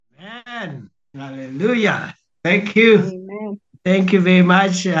Amen. Hallelujah. Thank you. Amen. Thank you very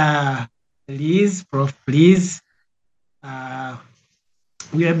much, Liz, Prof. Liz. You are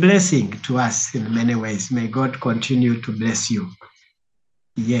a blessing to us in many ways. May God continue to bless you.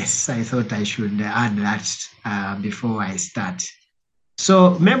 Yes, I thought I should add that before I start.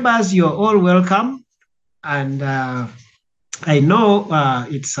 So, members, you're all welcome. And I know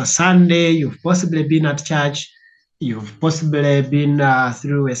it's a Sunday. You've possibly been at church. You've possibly been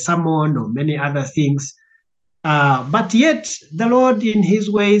through a sermon or many other things. But yet, the Lord, in His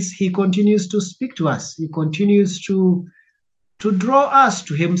ways, He continues to speak to us. He continues to draw us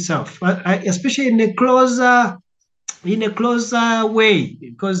to Himself, especially in a closer way,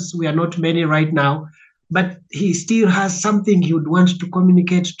 because we are not many right now. But He still has something He would want to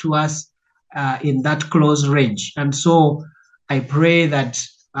communicate to us in that close range. And so, I pray that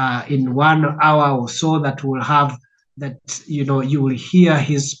in 1 hour or so that we'll have, that you will hear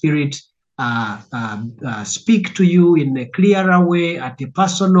His Spirit speak to you in a clearer way, at a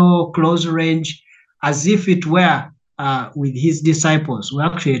personal, close range, as if it were with His disciples. We're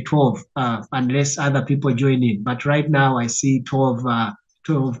actually 12, unless other people join in. But right now I see 12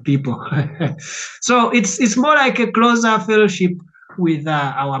 people. So it's more like a closer fellowship with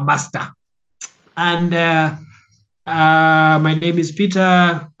our Master. And my name is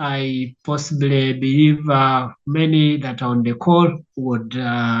Peter. I possibly believe many that are on the call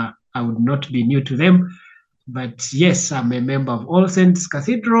I would not be new to them. But yes, I'm a member of All Saints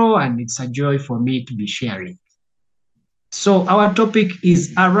Cathedral, and it's a joy for me to be sharing. So our topic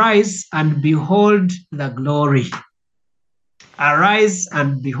is Arise and Behold the Glory. Arise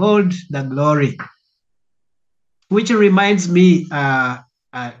and Behold the Glory. Which reminds me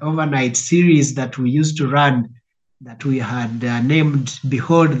overnight series that we used to run, that we had named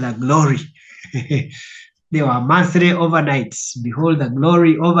Behold the Glory. They were monthly overnights, Behold the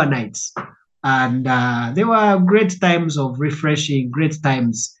Glory overnights. And they were great times of refreshing, great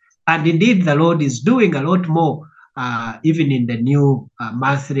times. And indeed, the Lord is doing a lot more, even in the new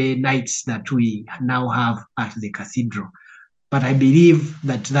monthly nights that we now have at the cathedral. But I believe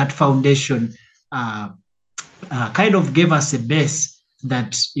that that foundation kind of gave us a base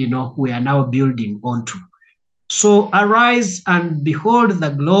that, we are now building onto. So Arise and Behold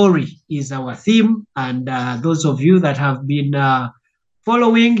the Glory is our theme. And those of you that have been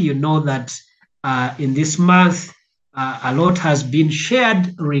following, you know that in this month, a lot has been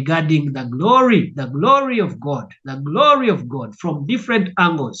shared regarding the glory of God from different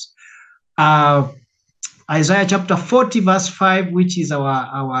angles. Isaiah chapter 40 verse 5, which is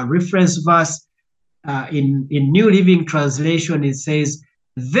our reference verse, in New Living Translation, it says,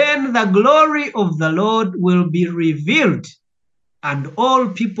 "Then the glory of the Lord will be revealed, and all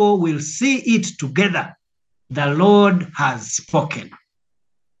people will see it together. The Lord has spoken."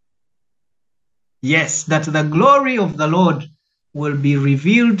 Yes, that the glory of the Lord will be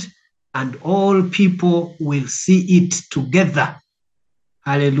revealed, and all people will see it together.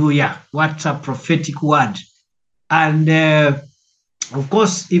 Hallelujah. What a prophetic word. And of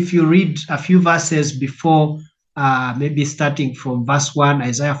course, if you read a few verses before, maybe starting from verse 1,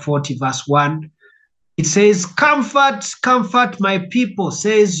 Isaiah 40 verse 1, it says, "Comfort, comfort my people,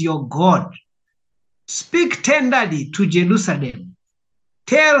 says your God. Speak tenderly to Jerusalem.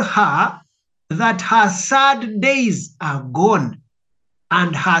 Tell her that her sad days are gone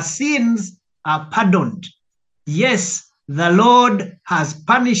and her sins are pardoned. Yes, the Lord has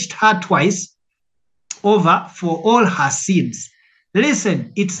punished her twice over for all her sins."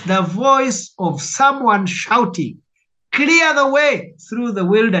 Listen, it's the voice of someone shouting, "Clear the way through the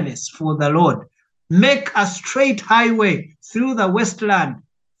wilderness for the Lord. Make a straight highway through the wasteland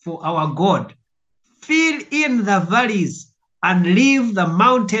for our God. Fill in the valleys and leave the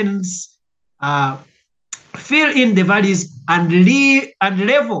mountains. Fill in the valleys and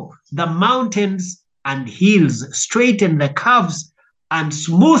level the mountains and hills. Straighten the curves and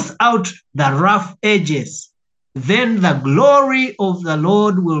smooth out the rough edges. Then the glory of the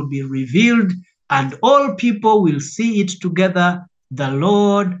Lord will be revealed, and all people will see it together. The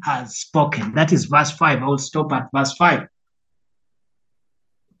Lord has spoken." That is verse 5. I will stop at verse 5.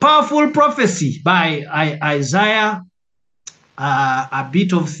 Powerful prophecy by Isaiah. A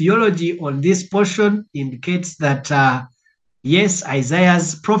bit of theology on this portion indicates that, yes,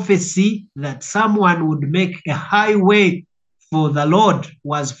 Isaiah's prophecy that someone would make a highway for the Lord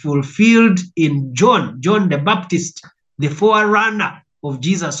was fulfilled in John the Baptist, the forerunner of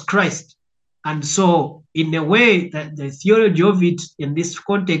Jesus Christ. And so, in a way, the theology of it in this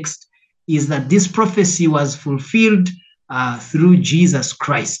context is that this prophecy was fulfilled through Jesus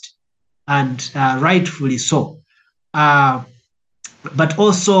Christ, and rightfully so. But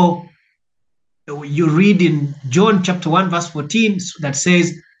also, You read in John chapter 1, verse 14, that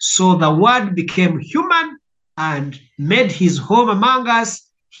says, "So the word became human and made his home among us.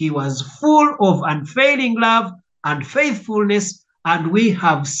 He was full of unfailing love and faithfulness, and we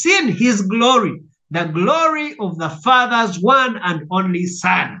have seen his glory, the glory of the Father's one and only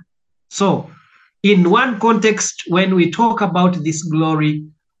Son." So, in one context, when we talk about this glory,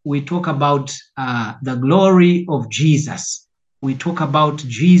 we talk about the glory of Jesus. We talk about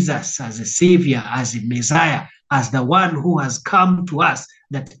Jesus as a savior, as a Messiah, as the one who has come to us,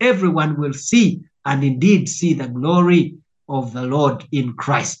 that everyone will see and indeed see the glory of the Lord in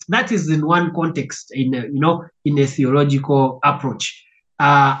Christ. That is in one context, in a theological approach.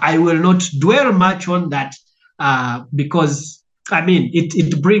 I will not dwell much on that because I mean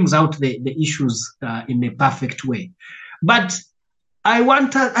it brings out the issues in a perfect way. But I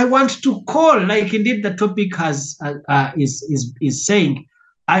want to call, like indeed the topic has is saying.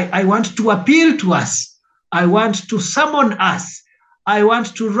 I want to appeal to us. I want to summon us. I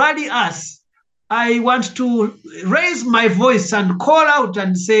want to rally us. I want to raise my voice and call out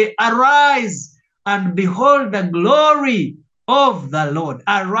and say, "Arise and behold the glory of the Lord."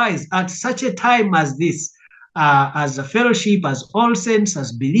 Arise at such a time as this, as a fellowship, as all saints,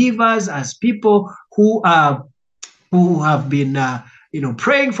 as believers, as people who have been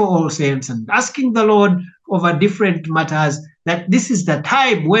praying for all saints and asking the Lord over different matters, that this is the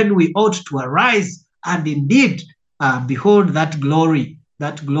time when we ought to arise and indeed behold that glory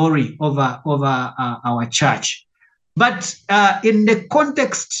over our church. But in the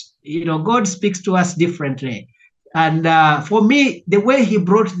context, God speaks to us differently. And for me, the way he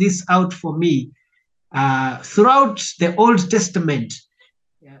brought this out for me, throughout the Old Testament,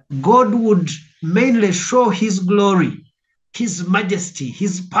 God would mainly show his glory, his majesty,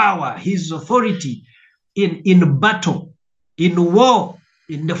 his power, his authority in battle, in war,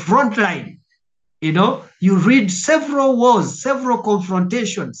 in the front line. You read several wars, several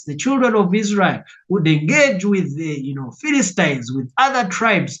confrontations. The children of Israel would engage with the Philistines, with other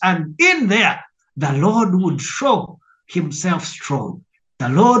tribes, and in there, the Lord would show himself strong. The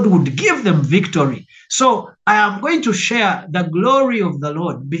Lord would give them victory. So I am going to share the glory of the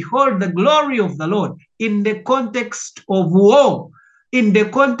Lord. Behold the glory of the Lord in the context of war, in the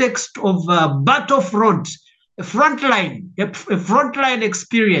context of battlefront, a frontline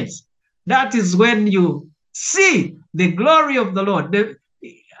experience. That is when you see the glory of the Lord.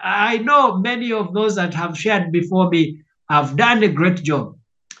 I know many of those that have shared before me have done a great job.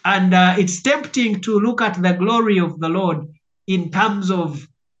 And it's tempting to look at the glory of the Lord in terms of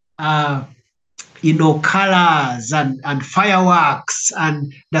colors and fireworks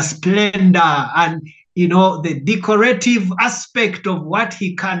and the splendor and the decorative aspect of what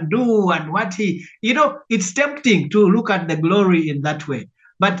he can do and what he, it's tempting to look at the glory in that way.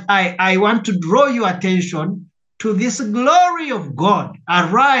 But I want to draw your attention to this glory of God.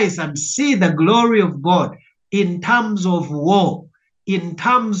 Arise and see the glory of God in terms of war, in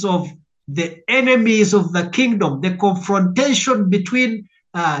terms of the enemies of the kingdom, the confrontation between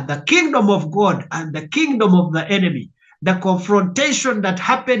the kingdom of God and the kingdom of the enemy, the confrontation that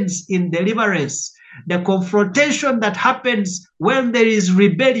happens in deliverance, the confrontation that happens when there is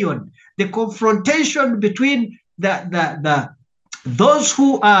rebellion, the confrontation between those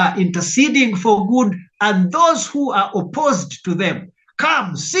who are interceding for good and those who are opposed to them.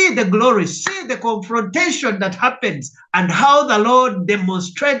 Come, see the glory, see the confrontation that happens and how the Lord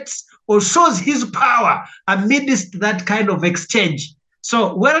demonstrates or shows his power amidst that kind of exchange.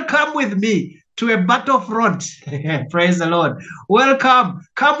 So welcome with me to a battlefront. Praise the Lord. Welcome.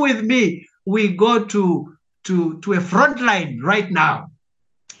 Come with me. We go to a front line right now.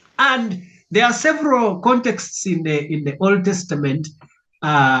 And there are several contexts in the Old Testament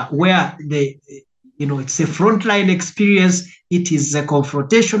where it's a frontline experience. It is a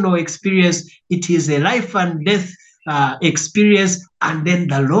confrontational experience. It is a life and death experience. And then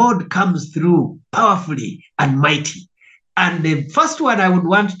the Lord comes through powerfully and mighty. And the first one I would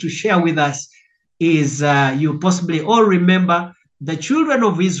want to share with us is you possibly all remember the children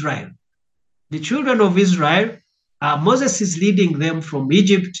of Israel. The children of Israel, Moses is leading them from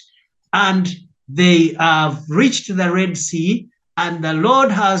Egypt, and they have reached the Red Sea, and the Lord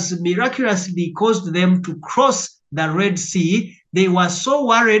has miraculously caused them to cross the Red Sea. They were so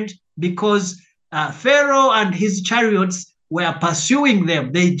worried because Pharaoh and his chariots were pursuing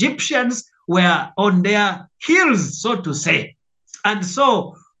them. The Egyptians were on their heels, so to say. And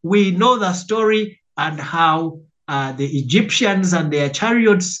so we know the story and how the Egyptians and their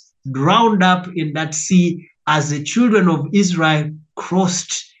chariots drowned up in that sea as the children of Israel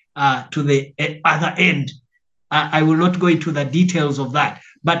crossed to the other end. I will not go into the details of that.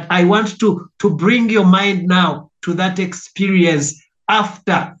 But I want to bring your mind now to that experience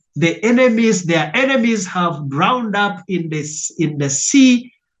after their enemies have drowned up in the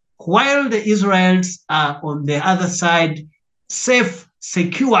sea, while the Israelites are on the other side, safe,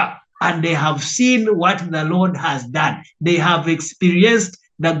 secure, and they have seen what the Lord has done. They have experienced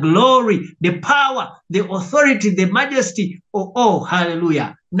the glory, the power, the authority, the majesty. Oh,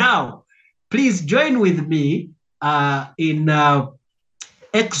 hallelujah. Now, please join with me in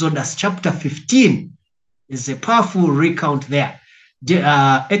Exodus chapter 15. Is a powerful recount there.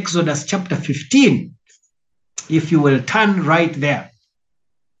 Exodus chapter 15, if you will turn right there.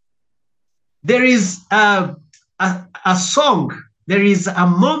 There is a song. There is a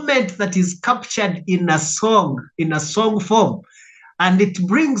moment that is captured in a song form, and it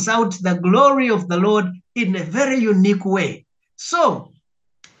brings out the glory of the Lord in a very unique way. So,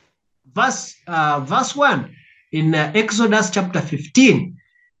 verse 1 in Exodus chapter 15,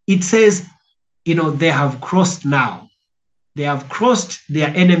 it says, they have crossed now. They have crossed, their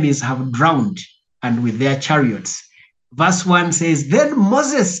enemies have drowned, and with their chariots. Verse 1 says, then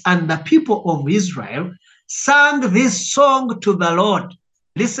Moses and the people of Israel sang this song to the Lord.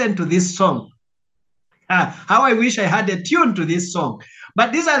 Listen to this song. How I wish I had a tune to this song.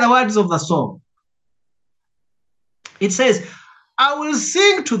 But these are the words of the song. It says, I will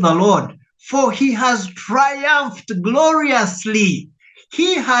sing to the Lord, for he has triumphed gloriously.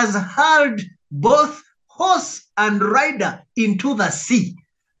 He has hurled both horse and rider into the sea.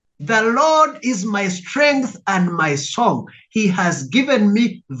 The Lord is my strength and my song. He has given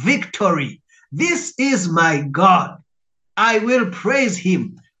me victory. This is my God. I will praise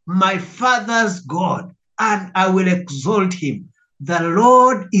him, my father's God, and I will exalt him. The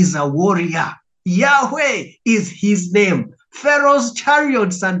Lord is a warrior. Yahweh is his name. Pharaoh's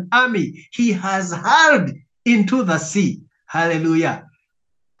chariots and army he has hurled into the sea. Hallelujah.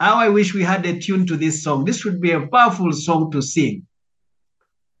 How I wish we had a tune to this song. This would be a powerful song to sing.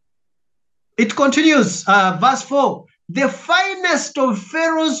 It continues, verse 4. The finest of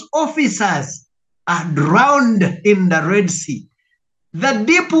Pharaoh's officers are drowned in the Red Sea. The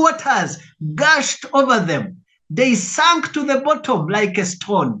deep waters gushed over them. They sank to the bottom like a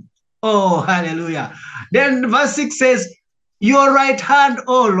stone. Oh, hallelujah. Then verse 6 says, your right hand,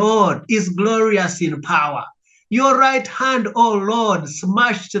 O Lord, is glorious in power. Your right hand, O Lord,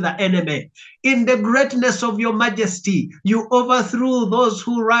 smashed the enemy. In the greatness of your majesty, you overthrew those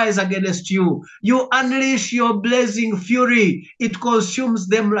who rise against you. You unleash your blazing fury. It consumes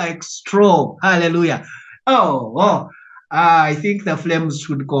them like straw. Hallelujah. I think the Flames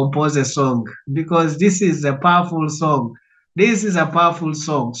should compose a song, because this is a powerful song. This is a powerful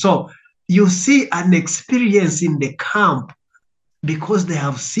song. So you see an experience in the camp because they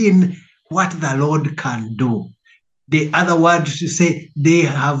have seen what the Lord can do. The other word to say, they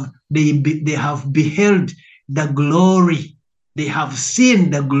have beheld the glory. They have seen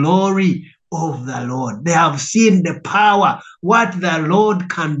the glory of the Lord. They have seen the power, what the Lord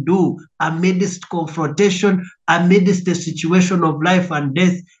can do amidst confrontation, amidst the situation of life and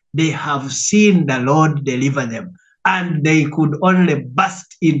death. They have seen the Lord deliver them, and they could only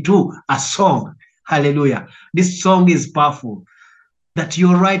burst into a song. Hallelujah. This song is powerful. That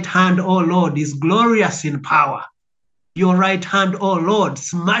your right hand, O Lord, is glorious in power. Your right hand, O Lord,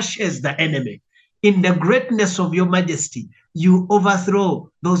 smashes the enemy. In the greatness of your majesty, you overthrow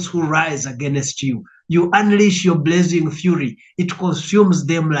those who rise against you. You unleash your blazing fury. It consumes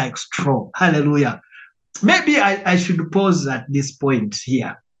them like straw. Hallelujah. Maybe I should pause at this point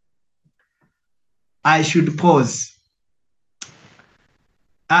here. I should pause.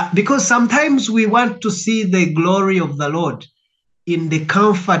 Because sometimes we want to see the glory of the Lord in the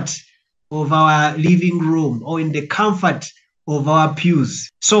comfort of our living room or in the comfort of our pews.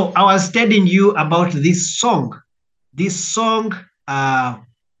 So I was telling you about this song that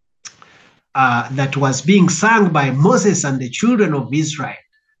was being sung by Moses and the children of Israel,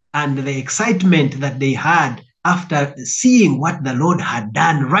 and the excitement that they had after seeing what the Lord had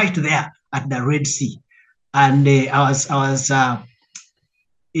done right there at the Red Sea. And I was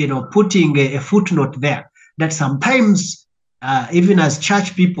putting a footnote there that sometimes even as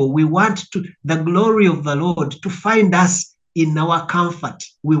church people, we want the glory of the Lord to find us in our comfort.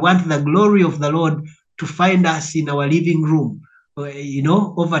 We want the glory of the Lord to find us in our living room,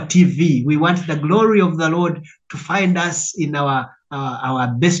 over TV. We want the glory of the Lord to find us in our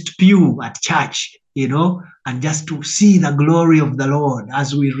best pew at church, and just to see the glory of the Lord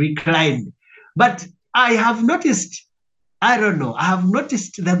as we recline. But I have noticed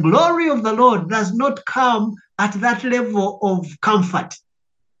the glory of the Lord does not come at that level of comfort.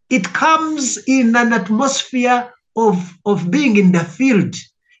 It comes in an atmosphere of being in the field,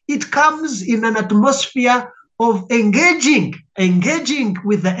 It comes in an atmosphere of engaging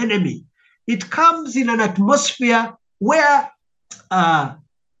with the enemy. It comes in an atmosphere where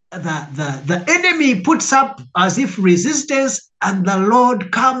the enemy puts up as if resistance, and the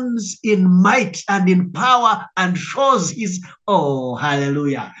Lord comes in might and in power and shows his, oh,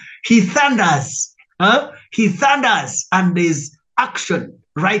 hallelujah. He thunders, He thunders, and there's action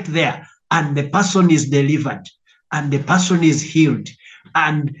right there, and the person is delivered, and the person is healed.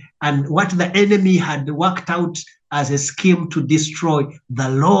 And what the enemy had worked out as a scheme to destroy, the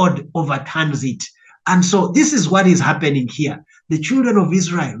Lord overturns it. And so this is what is happening here. The children of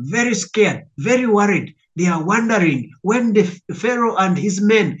Israel, very scared, very worried. They are wondering, when the Pharaoh and his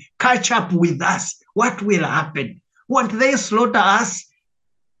men catch up with us, what will happen? Won't they slaughter us?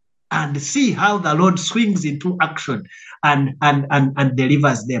 And see how the Lord swings into action and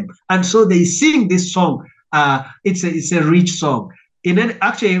delivers them. And so they sing this song. It's a rich song.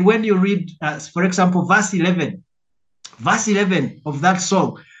 Actually, when you read, for example, verse 11 of that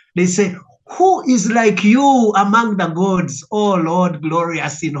song, they say, who is like you among the gods, O Lord,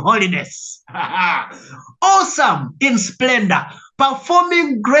 glorious in holiness, awesome in splendor,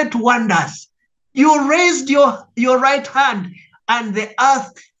 performing great wonders. You raised your right hand, and the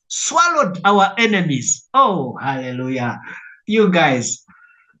earth swallowed our enemies. Oh, hallelujah. You guys,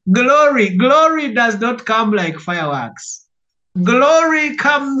 glory does not come like fireworks. Glory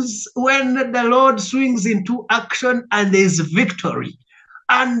comes when the Lord swings into action and there is victory.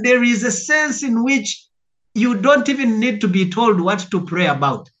 And there is a sense in which you don't even need to be told what to pray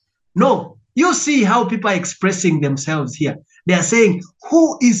about. No, you see how people are expressing themselves here. They are saying,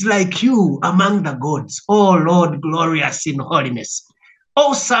 who is like you among the gods? Oh Lord, glorious in holiness,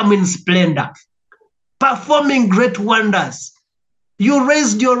 awesome in splendor, performing great wonders. You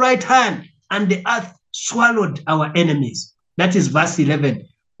raised your right hand, and the earth swallowed our enemies. That is verse 11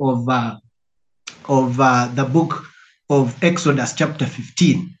 of the book of Exodus chapter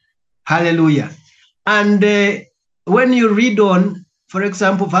 15. Hallelujah. And when you read on, for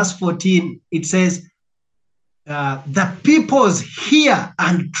example, verse 14, it says, the peoples hear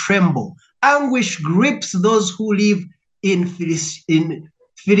and tremble. Anguish grips those who live in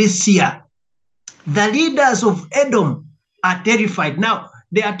Philistia. The leaders of Edom are terrified. Now,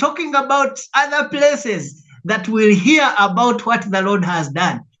 they are talking about other places that will hear about what the Lord has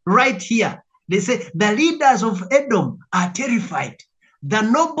done. Right here, they say the leaders of Edom are terrified. The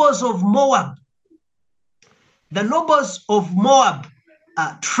nobles of Moab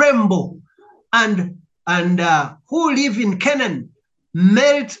tremble, and who live in Canaan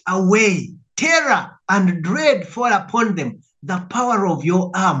melt away. Terror and dread fall upon them. The power of your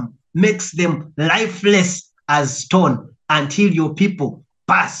arm makes them lifeless as stone until your people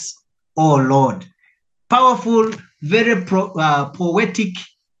pass, oh Lord. Powerful, very poetic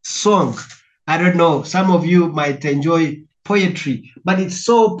song. I don't know, some of you might enjoy poetry, but it's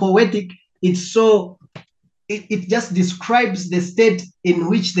so poetic. It just describes the state in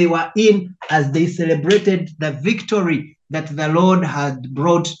which they were in as they celebrated the victory that the Lord had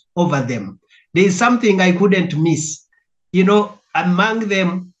brought over them. There is something I couldn't miss. You know, among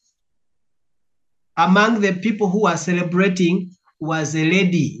the people who are celebrating was a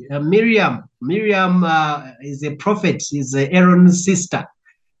lady, Miriam. Miriam is a prophet, is Aaron's sister.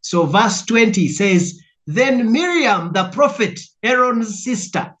 So verse 20 says, then Miriam, the prophet, Aaron's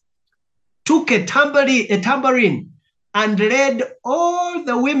sister, took a tambourine and led all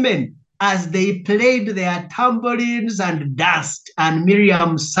the women as they played their tambourines and danced. And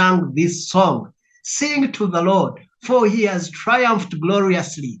Miriam sang this song, sing to the Lord, for he has triumphed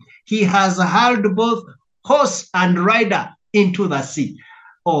gloriously. He has hurled both horse and rider into the sea.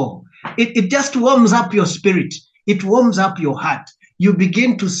 Oh, it just warms up your spirit. It warms up your heart. You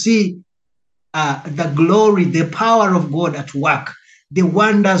begin to see the glory, the power of God at work, the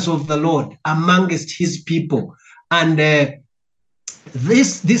wonders of the Lord amongst his people. And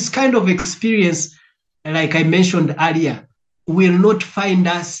this kind of experience, like I mentioned earlier, will not find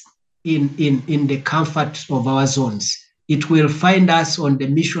us in the comfort of our zones. It will find us on the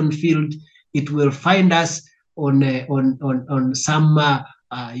mission field. It will find us on some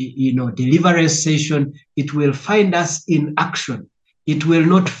deliverance session. It will find us in action. It will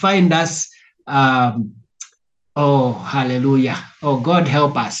not find us oh, hallelujah. Oh, God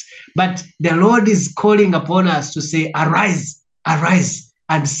help us. But the Lord is calling upon us to say, arise, arise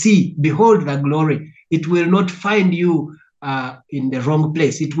and see, behold the glory. It will not find you in the wrong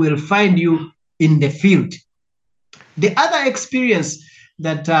place. It will find you in the field. The other experience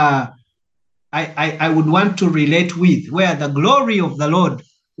that I would want to relate with, where the glory of the Lord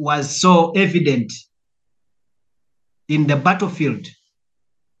was so evident in the battlefield,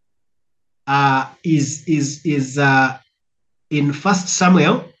 is in 1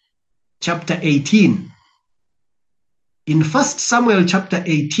 Samuel chapter 18. In 1 Samuel chapter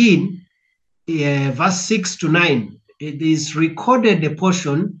 18, verse 6 to 9, it is recorded a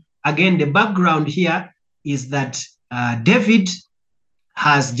portion. Again, the background here is that David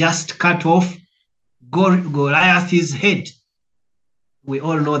has just cut off Goliath's head. We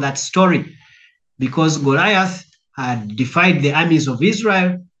all know that story, because Goliath had defied the armies of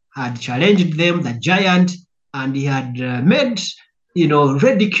Israel, had challenged them, the giant, and he had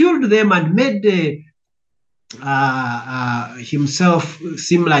ridiculed them and made himself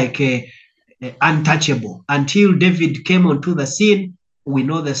seem like untouchable, until David came onto the scene. We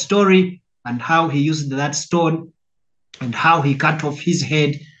know the story, and how he used that stone, and how he cut off his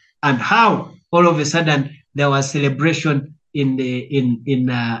head, and how all of a sudden there was celebration in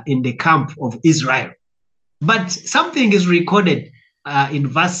the camp of Israel. But something is recorded in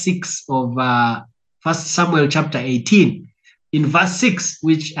verse 6 of 1 Samuel chapter 18. In verse 6,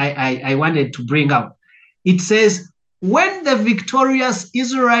 which I wanted to bring out, it says, when the victorious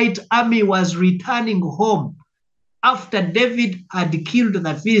Israelite army was returning home after David had killed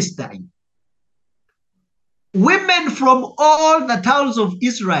the Philistine, women from all the towns of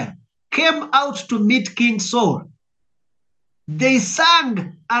Israel came out to meet King Saul. They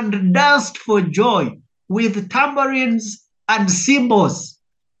sang and danced for joy with tambourines and cymbals.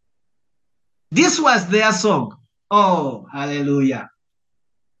 This was their song. Oh, hallelujah.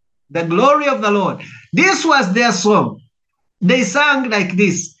 The glory of the Lord. This was their song. They sang like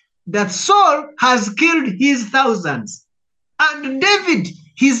this, that Saul has killed his thousands and David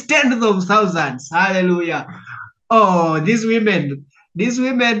his tens of thousands. Hallelujah. Oh, these women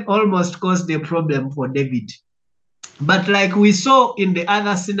almost caused a problem for David. But like we saw in the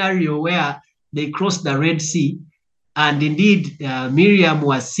other scenario where they crossed the Red Sea, and indeed Miriam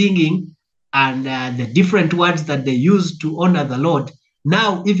was singing, and the different words that they used to honor the Lord.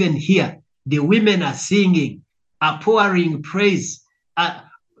 Now, even here, the women are singing, are pouring praise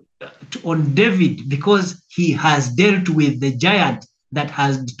on David, because he has dealt with the giant that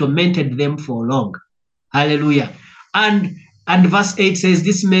has tormented them for long. Hallelujah. And verse 8 says,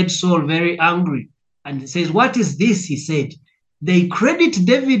 this made Saul very angry. And it says, what is this? He said, they credit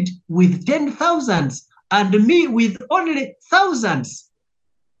David with 10,000s and me with only thousands.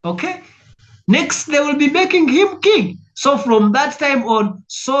 Okay. Next, they will be making him king. So from that time on,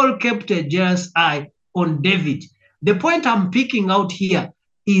 Saul kept a jealous eye on David. The point I'm picking out here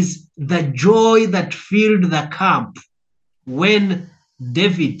is the joy that filled the camp when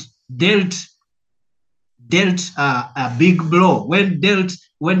David dealt a big blow, when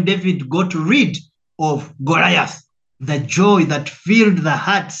David got rid of Goliath, the joy that filled the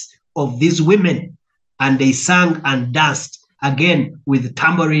hearts of these women, and they sang and danced again with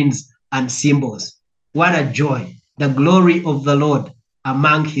tambourines and cymbals. What a joy, the glory of the Lord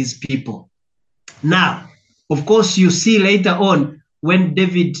among his people. Now, of course, you see later on when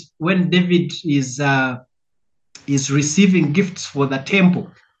David is receiving gifts for the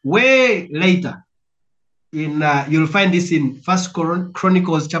temple, way later, you'll find this in 1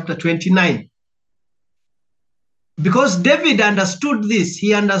 Chronicles chapter 29. Because David understood this,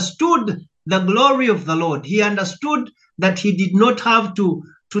 he understood the glory of the Lord. He understood that he did not have to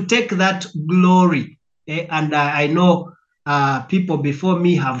take that glory. And I know people before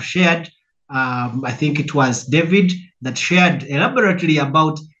me have shared, I think it was David that shared elaborately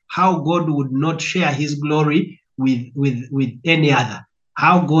about how God would not share his glory with any other,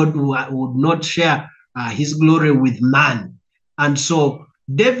 how God would not share his glory with man. And so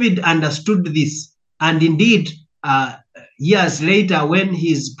David understood this. And indeed, years later, when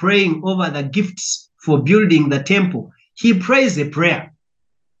he's praying over the gifts for building the temple, he prays a prayer.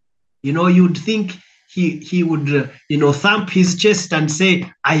 You know, you'd think he would, thump his chest and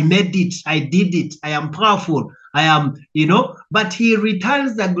say, I made it, I did it, I am powerful, I am, but he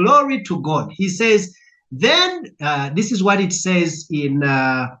returns the glory to God. He says, then, this is what it says in,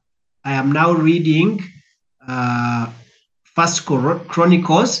 I am now reading 1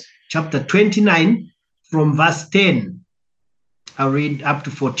 Chronicles chapter 29 from verse 10. I'll read up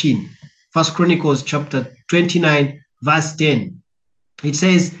to 14. 1 Chronicles chapter 29 verse 10. It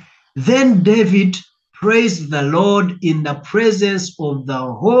says, then David praised the Lord in the presence of the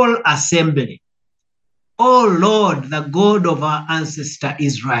whole assembly. O Lord, the God of our ancestor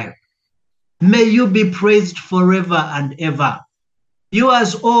Israel, may you be praised forever and ever.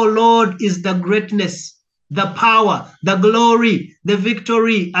 Yours, O Lord, is the greatness, the power, the glory, the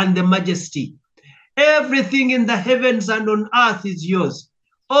victory, and the majesty. Everything in the heavens and on earth is yours,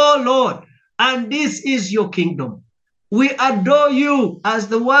 O Lord, and this is your kingdom. We adore you as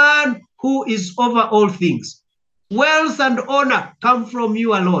the one who is over all things. Wealth and honor come from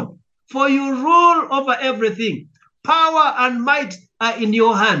you alone, for you rule over everything. Power and might are in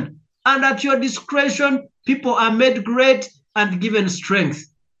your hand, and at your discretion, people are made great and given strength.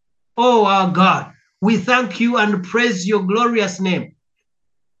 Oh, our God, we thank you and praise your glorious name.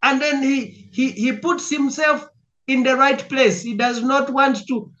 And then he puts himself in the right place. He does not want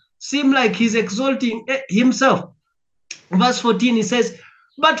to seem like he's exalting himself. Verse 14, he says,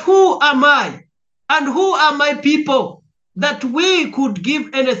 but who am I and who are my people that we could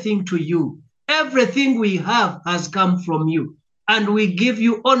give anything to you? Everything we have has come from you, and we give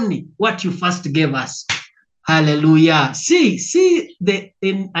you only what you first gave us. Hallelujah. See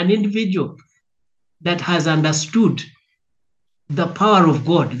an individual that has understood the power of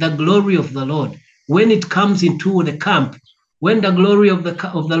God, the glory of the Lord, when it comes into the camp, when the glory of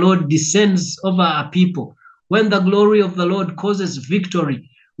the Lord descends over our people, when the glory of the Lord causes victory,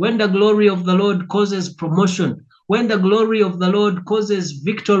 when the glory of the Lord causes promotion, when the glory of the Lord causes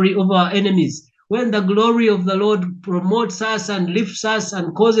victory over our enemies, when the glory of the Lord promotes us and lifts us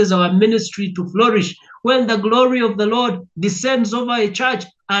and causes our ministry to flourish, when the glory of the Lord descends over a church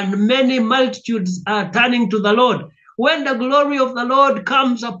and many multitudes are turning to the Lord, when the glory of the Lord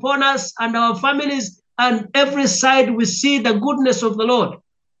comes upon us and our families, and every side we see the goodness of the Lord,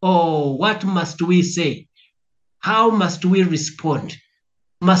 oh, what must we say? How must we respond?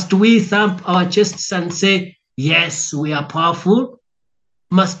 Must we thump our chests and say, yes, we are powerful?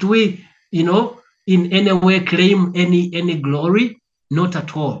 Must we, in any way claim any glory? Not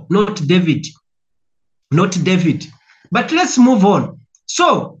at all. Not David. Not David. But let's move on.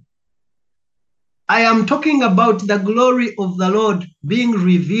 So, I am talking about the glory of the Lord being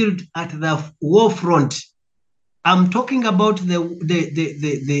revealed at the war front. I'm talking about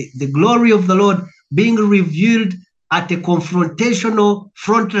the glory of the Lord being revealed at a confrontational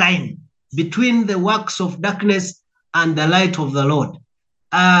front line between the works of darkness and the light of the Lord.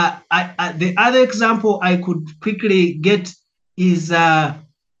 The other example I could quickly get is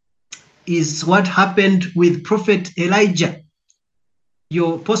what happened with Prophet Elijah.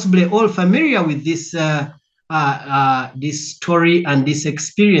 You're possibly all familiar with this story and this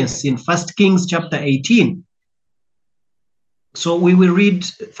experience in 1 Kings chapter 18. So we will read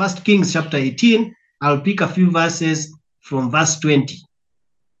 1 Kings chapter 18. I'll pick a few verses from verse 20.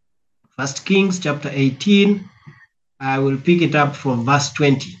 1 Kings chapter 18, I will pick it up from verse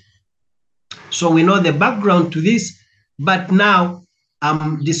 20. So we know the background to this, but now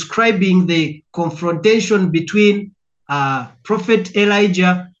I'm describing the confrontation between Prophet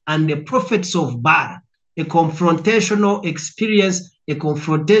Elijah and the prophets of Baal, a confrontational experience, a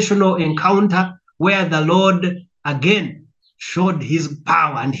confrontational encounter where the Lord again showed his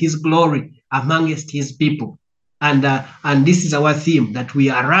power and his glory amongst his people. And this is our theme, that we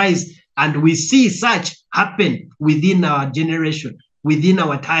arise and we see such happen within our generation, within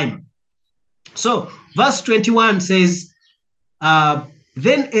our time. So verse 21 says,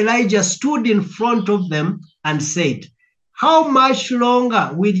 then Elijah stood in front of them and said, how much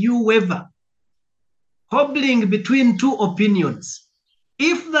longer will you waver, hobbling between two opinions?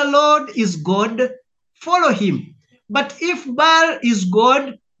 If the Lord is God, follow him. But if Baal is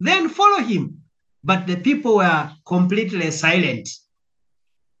God, then follow him. But the people were completely silent.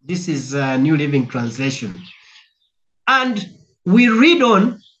 This is a New Living Translation. And we read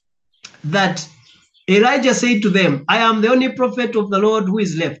on that Elijah said to them, I am the only prophet of the Lord who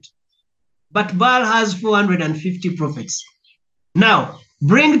is left, but Baal has 450 prophets. Now,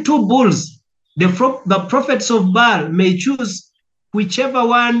 bring 2 bulls. The prophets of Baal may choose whichever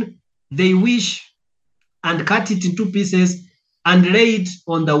one they wish and cut it into pieces and lay it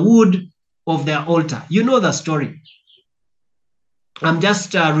on the wood of their altar. You know the story. I'm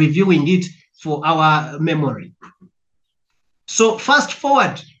just reviewing it for our memory. So fast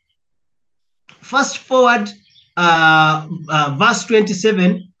forward, verse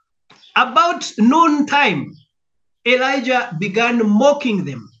 27, about noontime, Elijah began mocking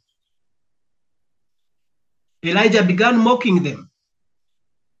them. Elijah began mocking them.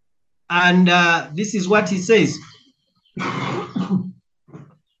 And this is what he says.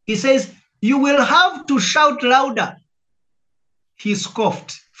 He says, you will have to shout louder. He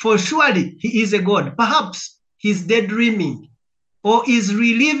scoffed, for surely he is a god. Perhaps he's daydreaming or is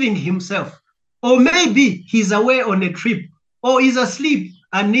relieving himself, or maybe he's away on a trip, or is asleep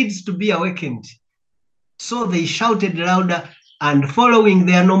and needs to be awakened. So they shouted louder, and following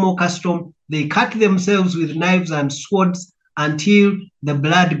their normal custom, they cut themselves with knives and swords until the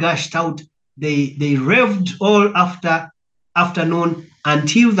blood gushed out. They raved all afternoon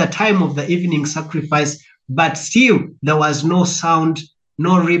until the time of the evening sacrifice. but still there was no sound,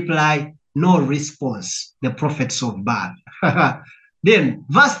 no reply, no response. The prophets of Baal. Then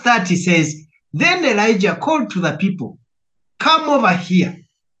verse 30 says, then Elijah called to the people, come over here.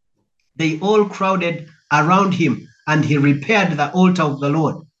 They all crowded around him, and he repaired the altar of the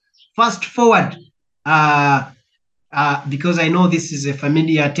Lord. Fast forward, because I know this is a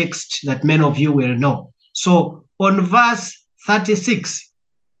familiar text that many of you will know. So on verse 36,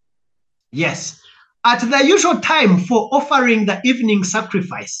 yes, at the usual time for offering the evening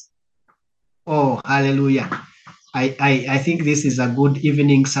sacrifice. Oh, hallelujah. I think this is a good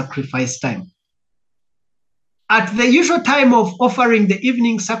evening sacrifice time. At the usual time of offering the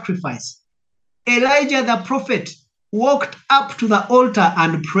evening sacrifice, Elijah the prophet walked up to the altar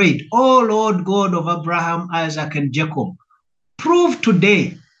and prayed, "O Lord God of Abraham, Isaac, and Jacob, prove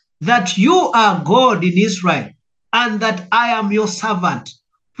today that you are God in Israel and that I am your servant.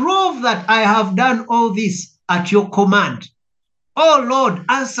 Prove that I have done all this at your command. Oh Lord,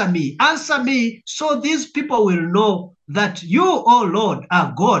 answer me so these people will know that you, oh Lord,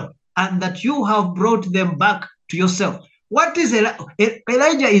 are God and that you have brought them back to yourself." What is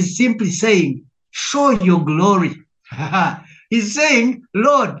Elijah is simply saying, show your glory. He's saying,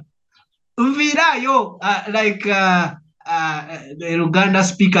 Lord, virayo, like the Uganda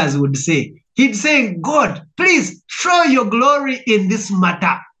speakers would say. He's saying, God, please show your glory in this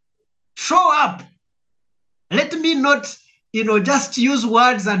matter. Show up. Let me not, just use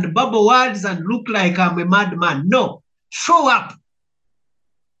words and bubble words and look like I'm a madman. No, show up.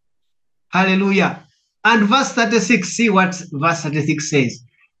 Hallelujah. And verse 36, see what verse 36 says.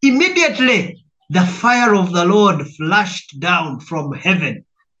 Immediately, the fire of the Lord flashed down from heaven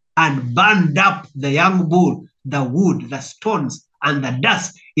and burned up the young bull, the wood, the stones, and the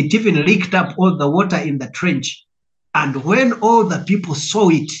dust. It even licked up all the water in the trench. And when all the people saw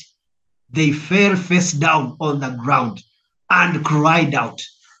it, they fell face down on the ground and cried out,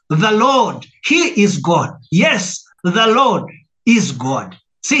 "The Lord, he is God." Yes, the Lord is God.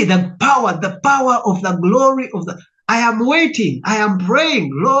 See the power of the glory of the. I am waiting, I am praying,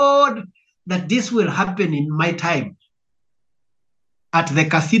 Lord, that this will happen in my time at the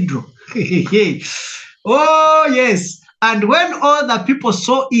cathedral. Oh, yes. And when all the people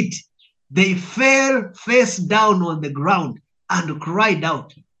saw it, they fell face down on the ground and cried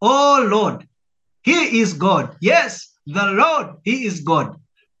out, "Oh Lord, he is God." Yes, the Lord, he is God.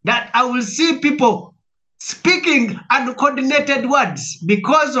 That I will see people speaking uncoordinated words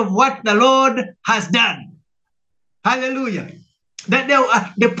because of what the Lord has done. Hallelujah. That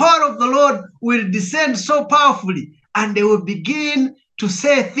the power of the Lord will descend so powerfully and they will begin to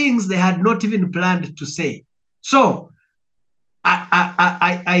say things they had not even planned to say. So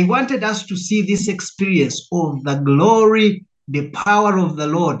I wanted us to see this experience of the glory, the power of the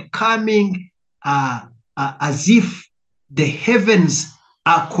Lord coming as if the heavens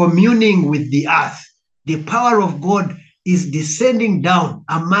are communing with the earth. The power of God is descending down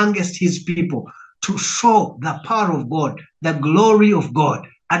amongst his people to show the power of God, the glory of God.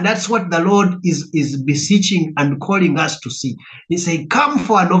 And that's what the Lord is beseeching and calling us to see. He's saying, come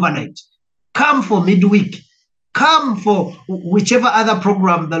for an overnight, come for midweek, come for whichever other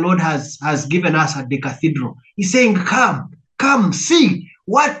program the Lord has given us at the cathedral. He's saying, come, see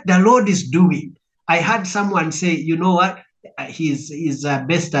what the Lord is doing. I heard someone say, you know what, he's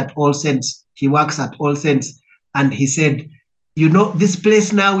best at All Saints. He works at All Saints. And he said, this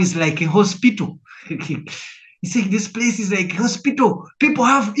place now is like a hospital. He said, this place is like a hospital. People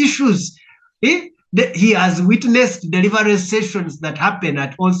have issues. He has witnessed deliverance sessions that happen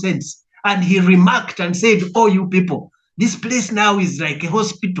at All Saints. And he remarked and said, "Oh, you people, this place now is like a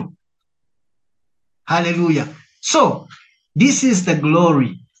hospital." Hallelujah. So this is the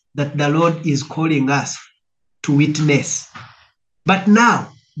glory that the Lord is calling us to witness. But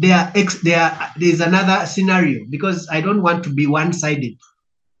now there is another scenario, because I don't want to be one-sided.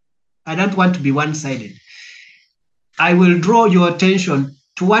 I don't want to be one-sided. I will draw your attention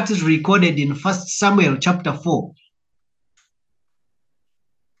to what is recorded in 1 Samuel chapter 4.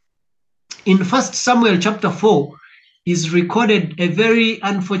 In 1 Samuel chapter 4 is recorded a very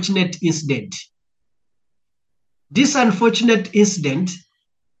unfortunate incident. This unfortunate incident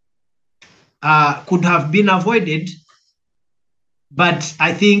could have been avoided, but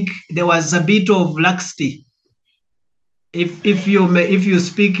I think there was a bit of laxity. If you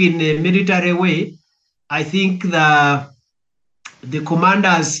speak in a military way, I think the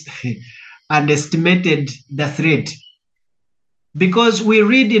commanders underestimated the threat. Because we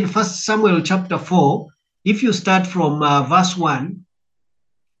read in 1 Samuel chapter 4, if you start from verse 1,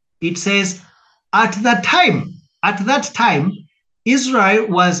 it says, at that time, Israel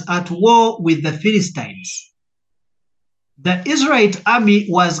was at war with the Philistines. The Israelite army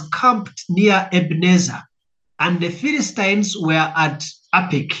was camped near Ebenezer, and the Philistines were at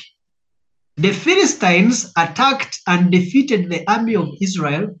Aphek. The Philistines attacked and defeated the army of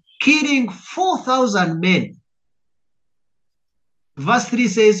Israel, killing 4,000 men. Verse 3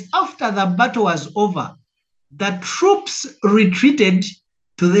 says, after the battle was over, the troops retreated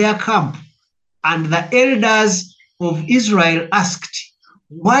to their camp, and the elders of Israel asked,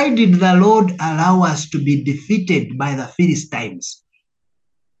 why did the Lord allow us to be defeated by the Philistines?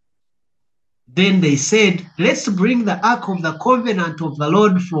 Then they said, let's bring the ark of the covenant of the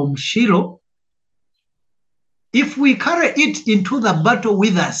Lord from Shiloh. If we carry it into the battle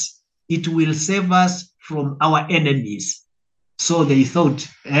with us, it will save us from our enemies. So they thought,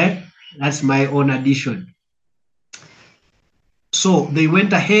 that's my own addition. So they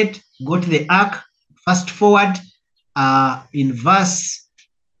went ahead, got the ark. Fast forward in verse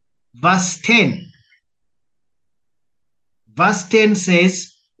 10. Verse 10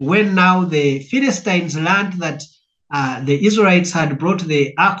 says, when now the Philistines learned that the Israelites had brought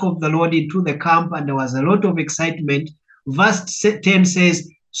the ark of the Lord into the camp, and there was a lot of excitement. Verse 10 says,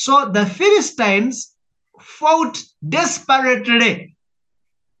 so the Philistines fought desperately.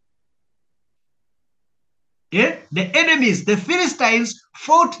 Yeah? The enemies, the Philistines,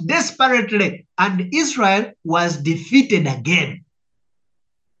 fought desperately, and Israel was defeated again.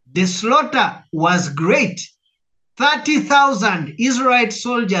 The slaughter was great. 30,000 Israelite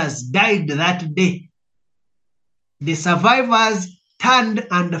soldiers died that day. The survivors turned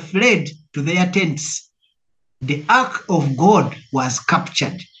and fled to their tents. The ark of God was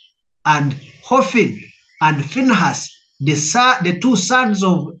captured, and Hophni and Phinehas, the two sons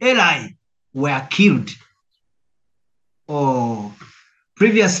of Eli, were killed. Oh,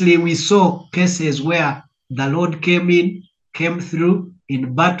 previously we saw cases where the Lord came through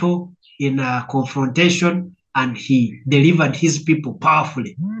in battle, in a confrontation, and he delivered his people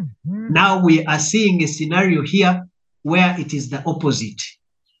powerfully. Now we are seeing a scenario here where it is the opposite.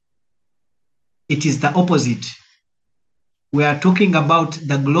 It is the opposite. We are talking about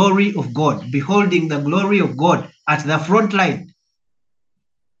the glory of God, beholding the glory of God at the front line.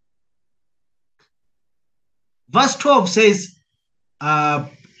 Verse 12 says,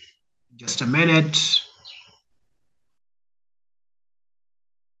 just a minute.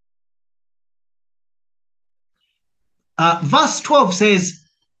 Verse 12 says,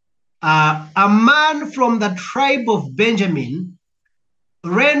 a man from the tribe of Benjamin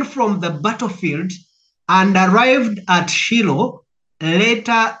ran from the battlefield and arrived at Shiloh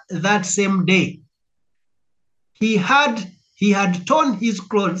later that same day. He had torn his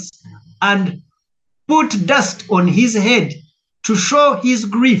clothes and put dust on his head to show his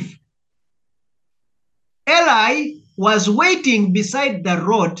grief. Eli was waiting beside the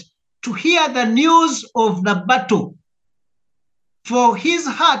road to hear the news of the battle, for his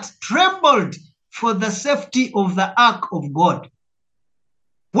heart trembled for the safety of the ark of God.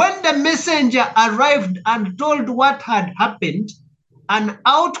 When the messenger arrived and told what had happened, an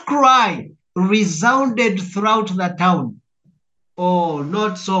outcry resounded throughout the town. Oh,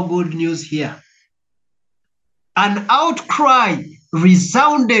 not so good news here. An outcry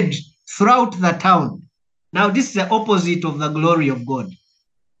resounded throughout the town. Now, this is the opposite of the glory of God.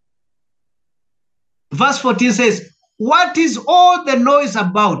 Verse 14 says, what is all the noise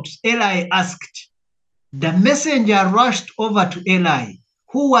about? Eli asked. The messenger rushed over to Eli,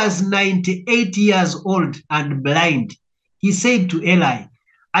 who was 98 years old and blind. He said to Eli,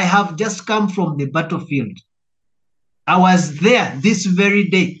 I have just come from the battlefield. I was there this very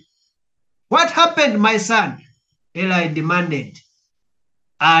day. What happened, my son? Eli demanded.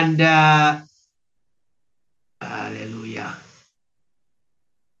 And hallelujah.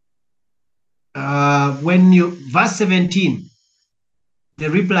 Verse 17, the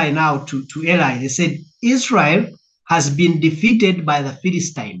reply now to Eli, they said, Israel has been defeated by the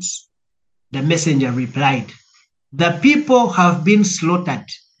Philistines. The messenger replied, the people have been slaughtered,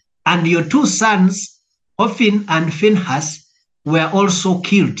 and your two sons, Hophni and Phinehas, were also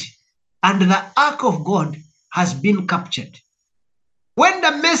killed, and the ark of God has been captured. When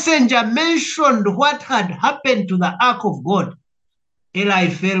the messenger mentioned what had happened to the ark of God, Eli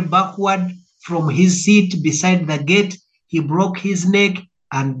fell backward from his seat beside the gate. He broke his neck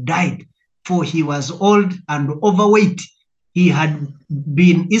and died, for he was old and overweight. He had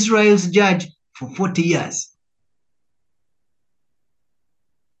been Israel's judge for 40 years.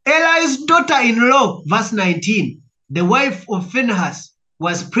 Eli's daughter-in-law, verse 19, the wife of Phinehas,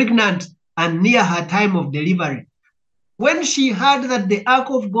 was pregnant and near her time of delivery. When she heard that the ark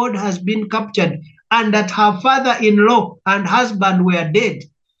of God has been captured and that her father-in-law and husband were dead.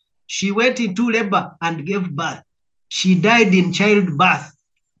 She went into labor and gave birth. She died in childbirth.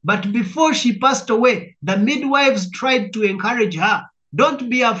 But before she passed away, the midwives tried to encourage her. Don't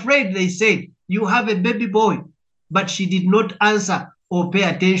be afraid, they said. You have a baby boy. But she did not answer or pay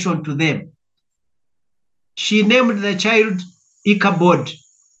attention to them. She named the child Ichabod,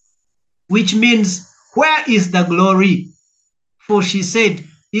 which means, where is the glory? For she said,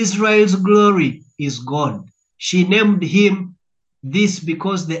 Israel's glory is gone. She named him this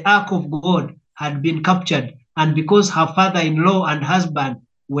because the ark of God had been captured and because her father-in-law and husband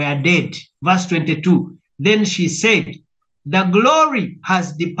were dead. Verse 22, then she said, the glory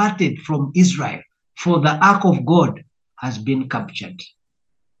has departed from Israel, for the ark of God has been captured.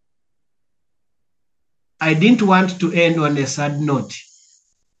 I didn't want to end on a sad note,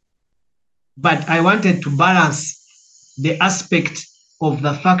 but I wanted to balance the aspect of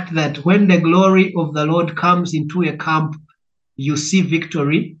the fact that when the glory of the Lord comes into a camp, you see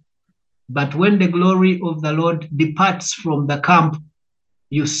victory. But when the glory of the Lord departs from the camp,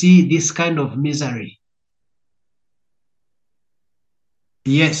 you see this kind of misery.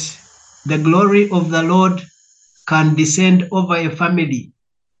 Yes, the glory of the Lord can descend over a family.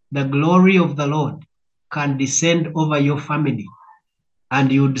 The glory of the Lord can descend over your family,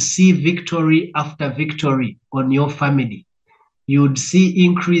 and you'd see victory after victory on your family. You'd see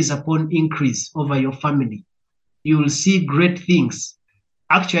increase upon increase over your family. You will see great things.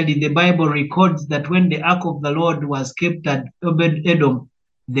 Actually, the Bible records that when the ark of the Lord was kept at Obed-Edom,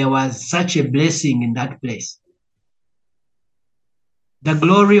 there was such a blessing in that place. The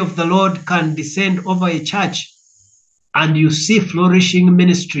glory of the Lord can descend over a church, and you see flourishing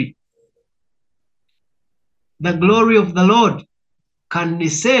ministry. The glory of the Lord can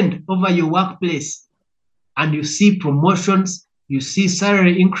descend over your workplace, and you see promotions, you see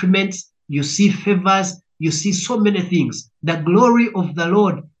salary increments, you see favors, you see so many things. The glory of the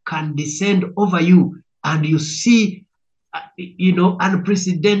Lord can descend over you, and you see,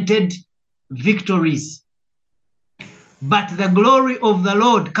 unprecedented victories. But the glory of the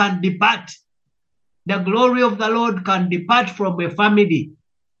Lord can depart. The glory of the Lord can depart from a family.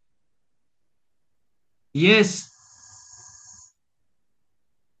 Yes,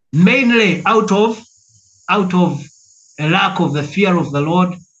 mainly out of a lack of the fear of the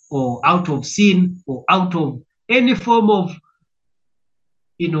Lord, or out of sin, or out of any form of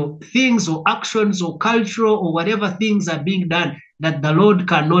things or actions or cultural or whatever things are being done that the Lord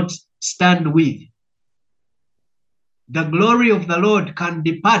cannot stand with. The glory of the Lord can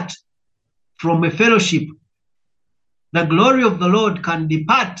depart from a fellowship. The glory of the Lord can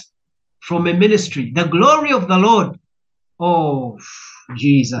depart from a ministry. The glory of the Lord, oh,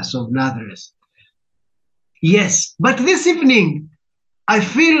 Jesus of Nazareth. Yes, but this evening, I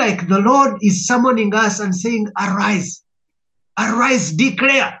feel like the Lord is summoning us and saying, arise, arise,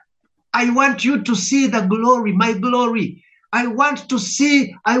 declare. I want you to see the glory, my glory. I want you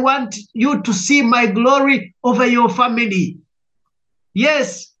to see my glory over your family.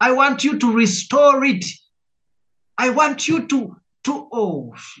 Yes, I want you to restore it. I want you to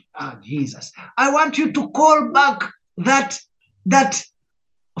Jesus. I want you to call back that,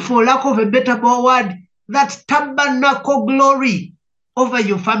 for lack of a better word, that tabernacle glory over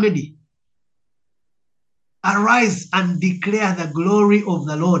your family. Arise and declare the glory of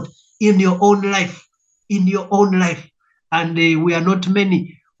the Lord in your own life, And we are not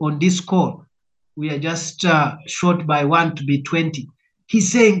many on this call. We are just short by 1 to be 20.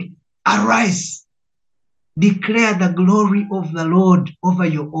 He's saying, arise, declare the glory of the Lord over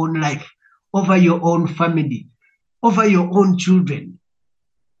your own life, over your own family, over your own children.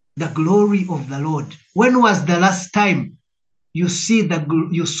 The glory of the Lord. When was the last time you saw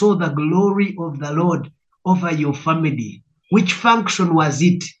the glory of the Lord over your family? Which function was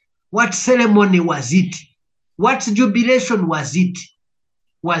it? What ceremony was it? What jubilation was it?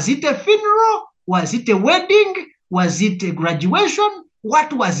 Was it a funeral? Was it a wedding? Was it a graduation?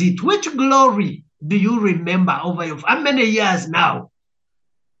 What was it? Which glory do you remember over your, how many years now?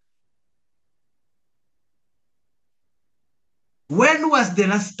 When was the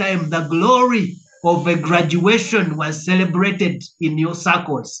last time the glory of a graduation was celebrated in your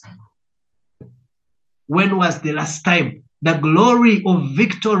circles? When was the last time the glory of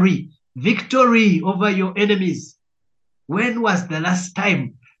victory over your enemies? When was the last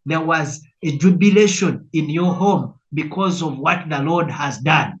time there was a jubilation in your home because of what the Lord has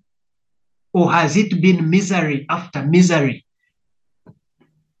done? Or has it been misery after misery?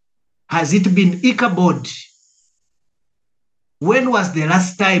 Has it been Ichabod? When was the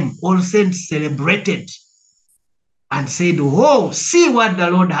last time All Saints celebrated? and said, oh, see what the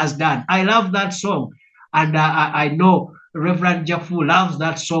Lord has done. I love that song. And I know Reverend Jaffu loves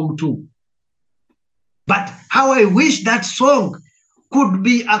that song too. But how I wish that song could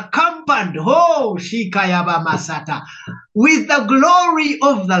be accompanied, oh, Shikayaba Masata, with the glory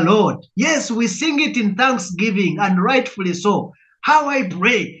of the Lord. Yes, we sing it in thanksgiving, and rightfully so. How I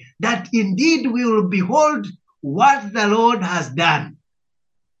pray that indeed we will behold what the Lord has done.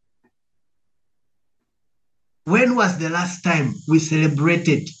 When was the last time we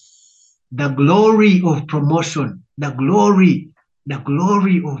celebrated the glory of promotion? The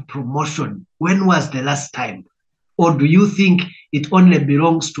glory of promotion. When was the last time? Or do you think it only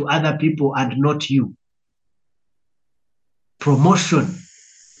belongs to other people and not you? Promotion.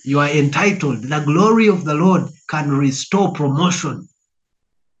 You are entitled. The glory of the Lord can restore promotion.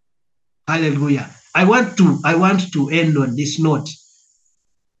 Hallelujah. I want to end on this note.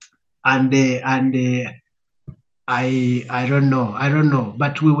 And I don't know,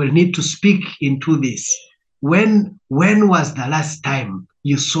 but we will need to speak into this. When was the last time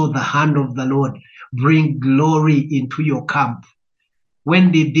you saw the hand of the Lord bring glory into your camp?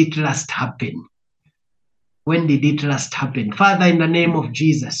 When did it last happen? When did it last happen? Father, in the name of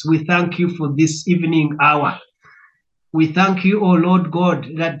Jesus, we thank you for this evening hour. We thank you, O Lord God,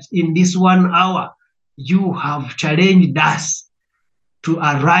 that in this 1 hour, you have challenged us to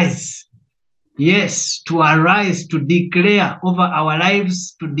arise. Yes, to arise, to declare over our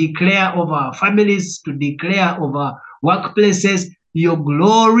lives, to declare over our families, to declare over workplaces your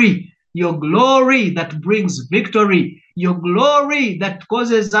glory that brings victory, your glory that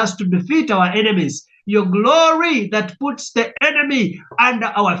causes us to defeat our enemies, your glory that puts the enemy under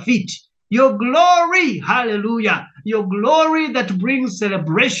our feet, your glory, hallelujah, your glory that brings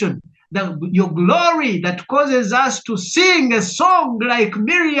celebration, your glory that causes us to sing a song like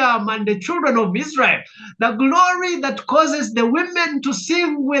Miriam and the children of Israel, the glory that causes the women to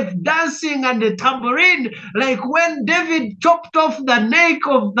sing with dancing and the tambourine, like when David chopped off the neck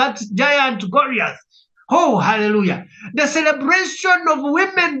of that giant Goliath. Oh, hallelujah. The celebration of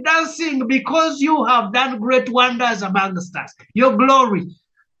women dancing because you have done great wonders amongst us. Your glory.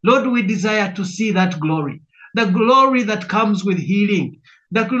 Lord, we desire to see that glory, the glory that comes with healing,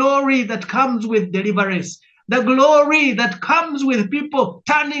 the glory that comes with deliverance, the glory that comes with people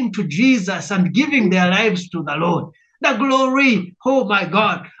turning to Jesus and giving their lives to the Lord. The glory, oh my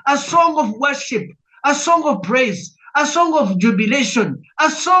God, a song of worship, a song of praise, a song of jubilation, a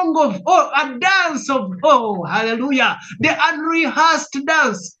song of, a dance of, oh, hallelujah, the unrehearsed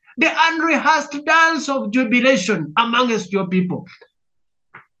dance of jubilation amongst your people.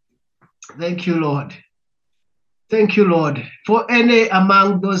 Thank you, Lord. Thank you, Lord, for any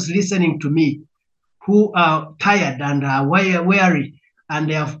among those listening to me who are tired and are weary, and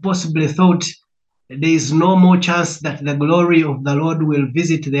they have possibly thought there is no more chance that the glory of the Lord will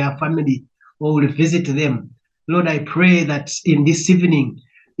visit their family or will visit them. Lord, I pray that in this evening,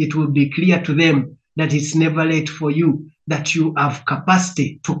 it will be clear to them that it's never late for you, that you have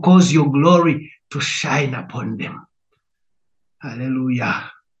capacity to cause your glory to shine upon them. Hallelujah.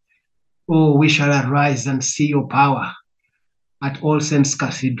 Oh, we shall arise and see your power at All Saints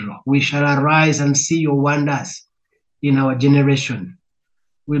Cathedral. We shall arise and see your wonders in our generation.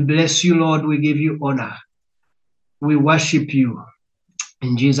 We bless you, Lord. We give you honor. We worship you.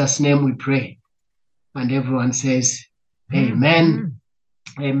 In Jesus' name we pray. And everyone says, Amen,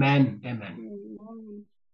 amen, amen.